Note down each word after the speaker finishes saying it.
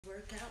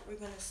workout. We're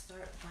going to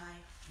start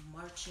by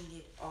marching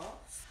it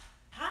off.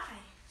 Hi,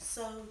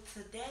 so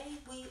today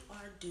we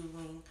are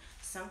doing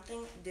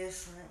something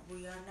different.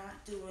 We are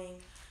not doing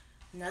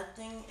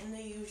nothing in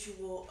the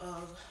usual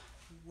of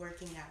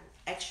working out,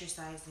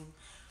 exercising.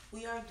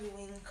 We are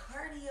doing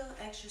cardio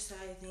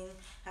exercising.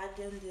 I've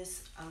done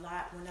this a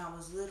lot when I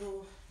was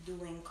little,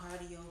 doing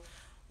cardio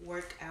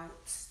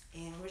workouts,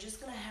 and we're just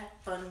gonna have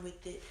fun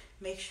with it.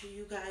 Make sure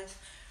you guys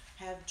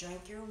have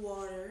drank your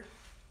water,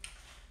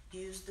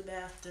 use the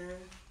bathroom,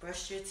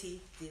 brush your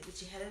teeth, did what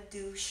you had to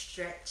do,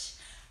 stretch,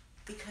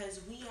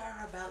 because we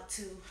are about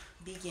to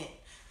begin.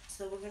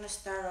 So we're gonna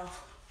start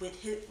off with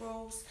hip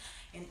rolls,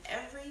 and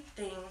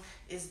everything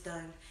is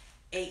done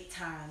 8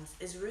 times.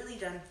 It's really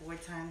done 4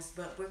 times,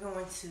 but we're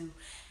going to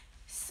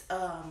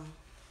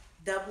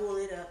double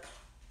it up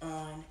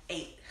on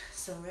 8.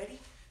 So ready?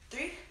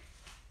 3,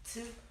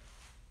 2,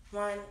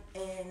 1,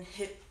 and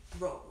hip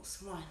rolls.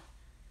 1.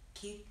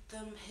 Keep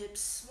them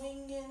hips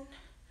swinging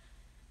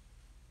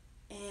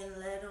and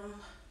let them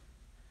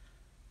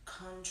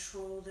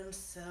control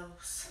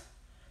themselves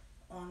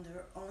on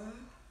their own.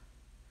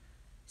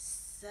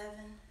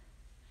 7,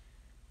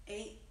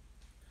 8,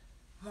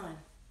 1,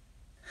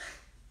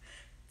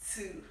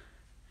 2,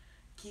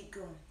 keep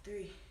going.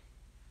 3,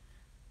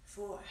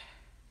 4,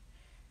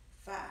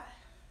 5,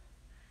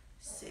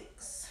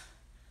 6,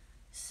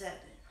 7,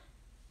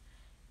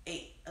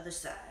 8. Other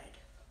side.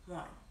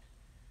 1,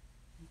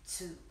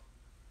 2,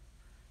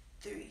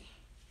 3,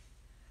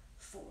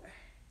 4,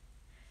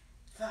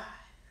 5,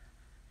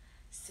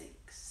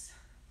 6,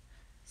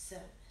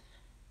 7,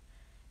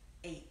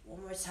 8.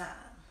 One more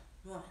time.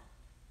 1,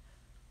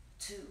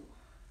 2,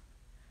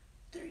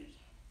 3,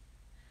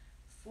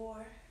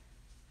 4,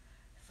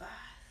 5,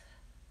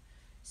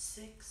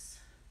 6,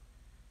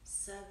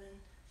 7,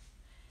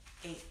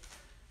 8.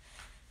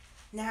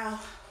 Now,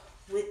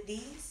 with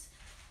these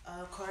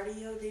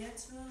cardio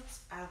dance moves,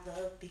 I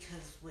love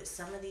because with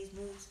some of these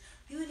moves,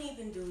 you can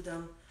even do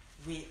them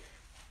with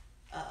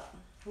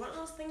what are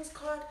those things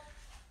called?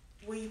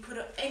 Where you put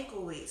up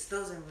ankle weights.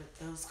 Those are what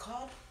those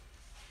called.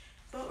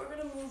 But we're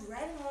gonna move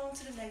right along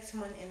to the next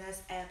one, and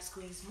that's ab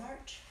squeeze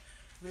march.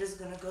 We're just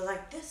gonna go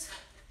like this.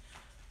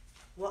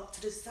 Walk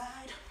to the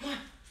side. 1.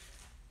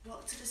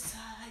 Walk to the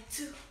side.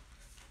 2.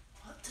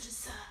 Walk to the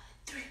side.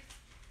 3,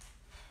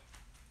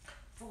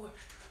 4,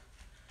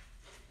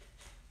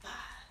 5,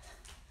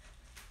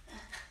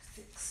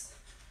 6,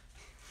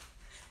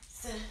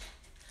 7,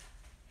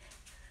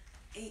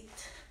 8.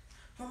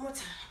 One more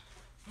time.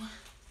 1,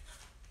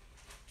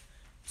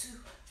 2,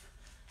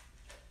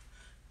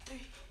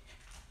 3,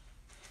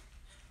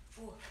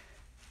 4,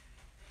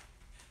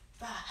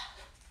 5,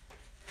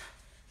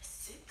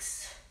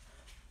 6,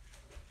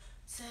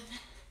 7,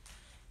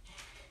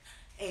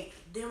 8.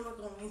 Then we're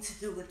going to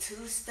do a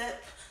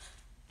 2-step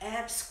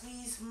ab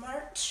squeeze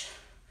march.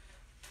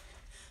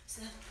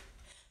 7.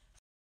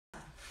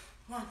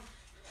 1.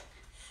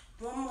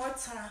 One more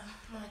time.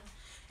 1.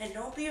 And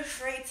don't be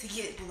afraid to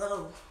get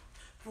low.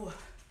 4,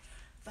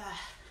 5,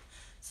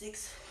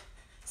 6,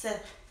 7,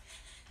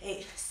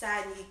 8.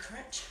 Side knee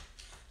crunch.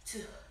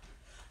 2,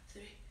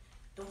 3.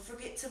 Don't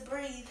forget to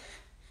breathe.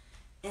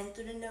 In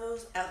through the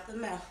nose, out the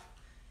mouth.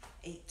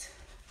 8.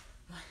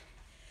 1,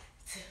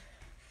 2,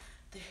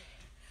 3,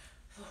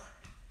 4,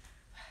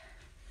 5,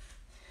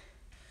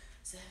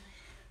 7.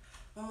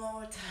 One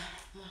more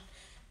time. 1,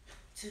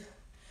 2,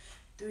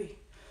 3,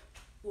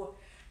 4,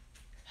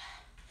 5,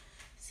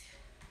 6,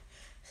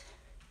 7,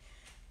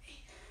 8.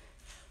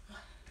 1,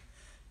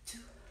 2,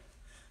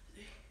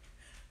 3,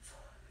 4,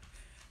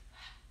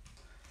 5,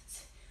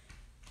 6,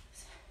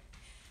 7.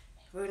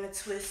 We're gonna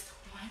twist.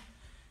 1,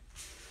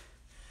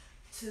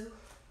 2,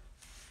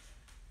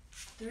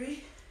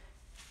 3,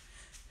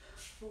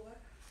 4,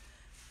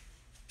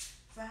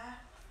 5,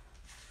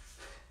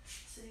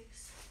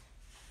 6,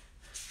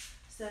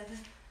 7,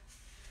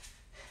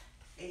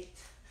 8.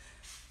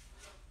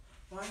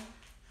 1,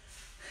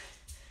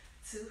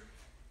 2,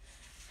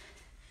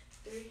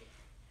 3,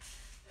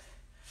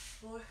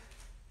 4,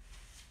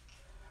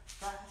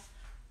 5,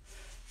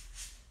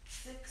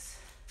 6,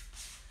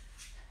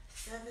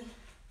 7,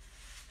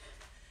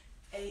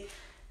 8.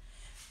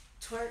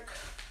 Twerk,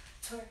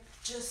 twerk.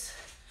 Just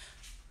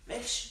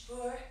make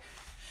sure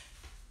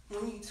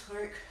when you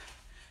twerk,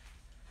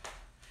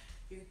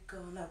 you're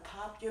gonna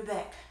pop your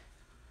back.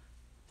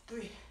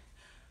 3,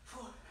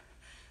 4.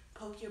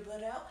 Poke your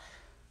butt out.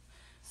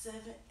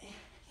 7,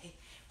 8.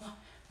 1,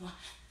 1,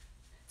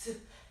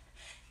 2,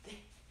 3,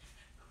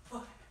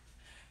 4,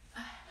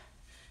 5,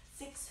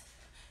 6,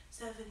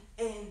 7,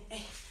 and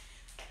 8.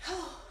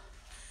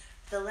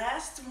 The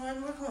last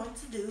one we're going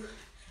to do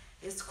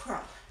is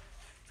crump.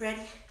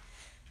 Ready?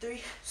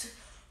 3, 2,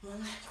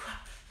 1,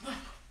 crump. 1,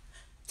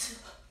 2,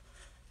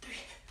 3,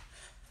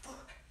 4,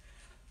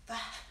 5,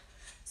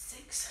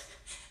 6,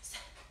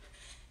 7,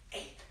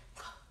 8.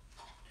 Go.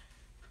 1,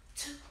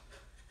 2,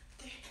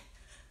 3,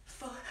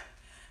 4,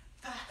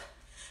 5,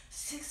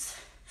 6,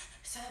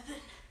 7,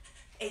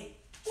 8.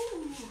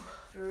 Ooh.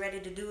 We're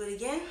ready to do it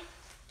again.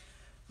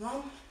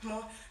 One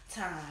more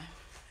time.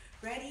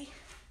 Ready?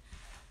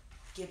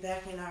 Get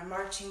back in our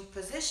marching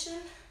position.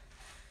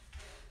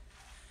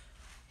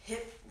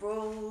 Hip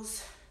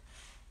rolls.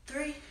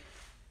 3,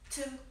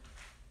 2,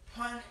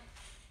 1.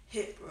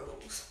 Hip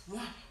rolls.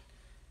 1,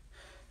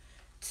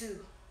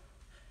 2,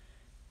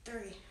 3,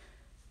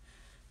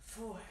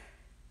 4,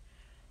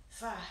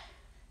 5,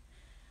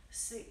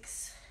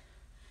 6,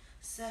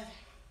 7,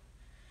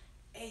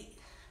 8.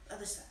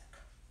 Other side.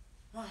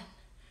 1,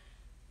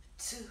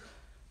 2,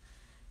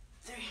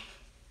 3,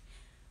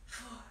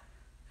 4,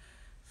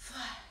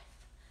 5,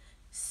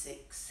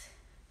 6,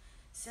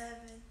 7,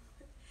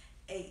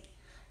 8.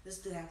 Let's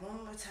do that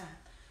one more time.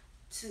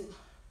 2,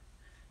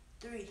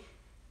 3,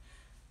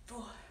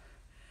 4,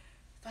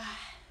 5,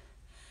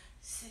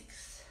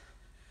 6,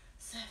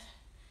 7,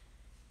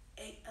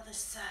 8. Other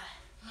side.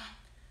 1,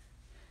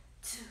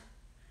 2,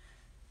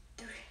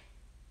 3,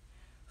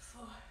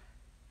 4,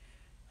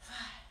 5,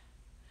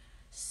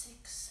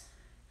 6,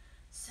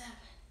 7,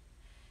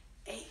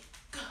 8.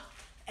 Go.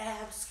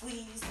 Ab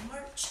squeeze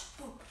march.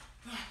 1,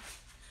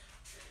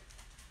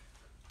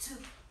 2,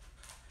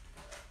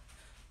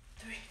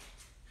 3,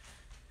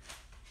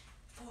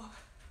 4,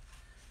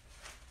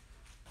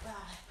 5,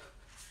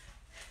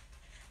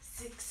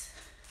 6,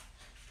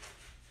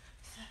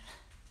 7,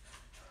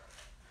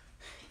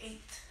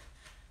 8.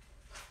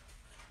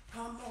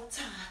 One more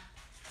time.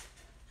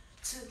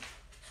 2,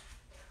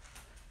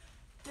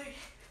 3,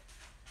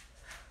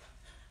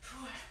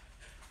 4,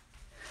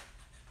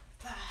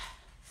 5,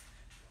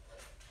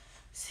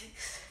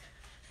 6,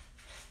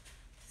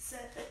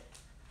 7,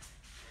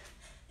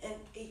 and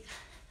 8.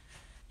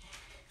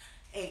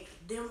 8.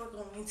 Then we're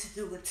going to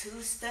do a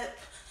 2-step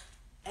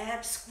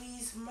ab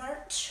squeeze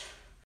march.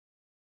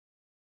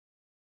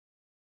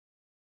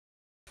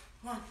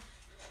 1,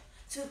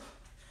 2,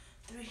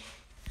 3.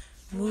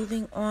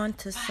 Moving on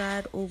to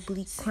side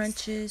oblique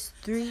crunches.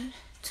 3,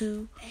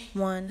 2,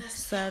 1.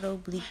 Side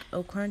oblique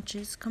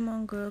crunches. Come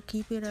on, girl.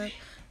 Keep it up.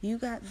 You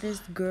got this,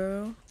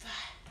 girl. 5,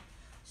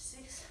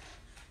 6,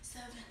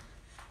 7,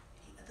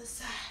 8. Other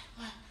side.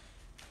 1,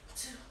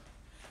 2,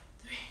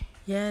 3.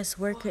 Yes,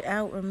 work it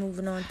out. We're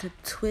moving on to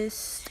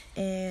twist.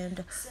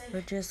 And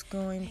we're just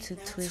going to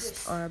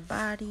twist our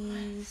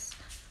bodies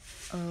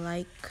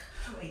like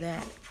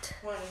that.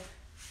 1,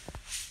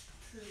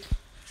 2.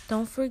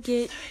 Don't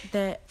forget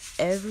that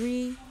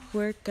every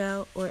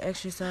workout or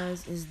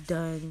exercise is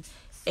done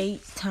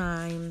 8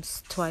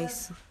 times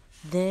twice.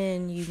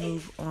 Then you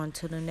move on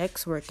to the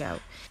next workout.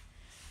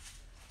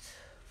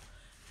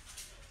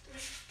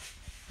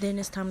 Then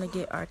it's time to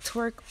get our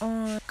twerk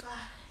on.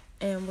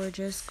 And we're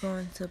just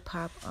going to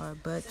pop our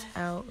butts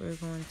out. We're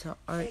going to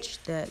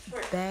arch that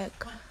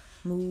back.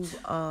 Move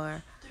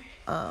our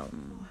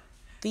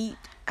feet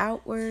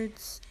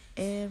outwards.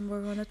 And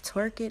we're going to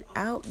twerk it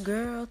out,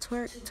 girl.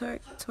 Twerk,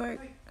 twerk, twerk.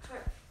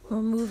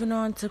 We're moving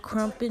on to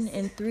crumping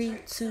in 3,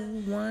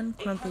 2, 1.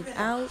 Crump it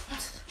out.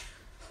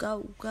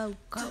 Go, go,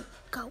 go,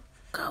 go,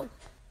 go.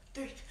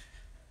 3,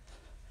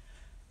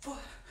 4,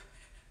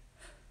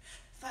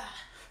 5,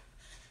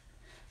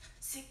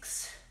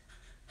 6,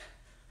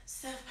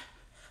 7,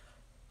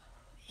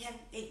 and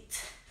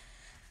 8.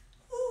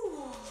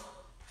 Ooh.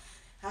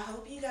 I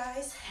hope you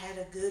guys had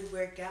a good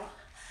workout.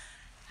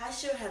 I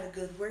sure had a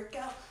good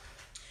workout.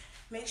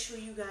 Make sure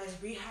you guys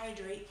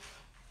rehydrate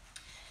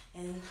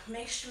and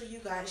make sure you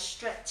guys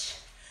stretch.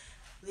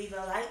 Leave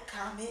a like,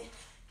 comment,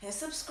 and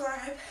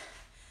subscribe.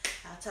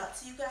 I'll talk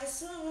to you guys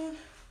soon.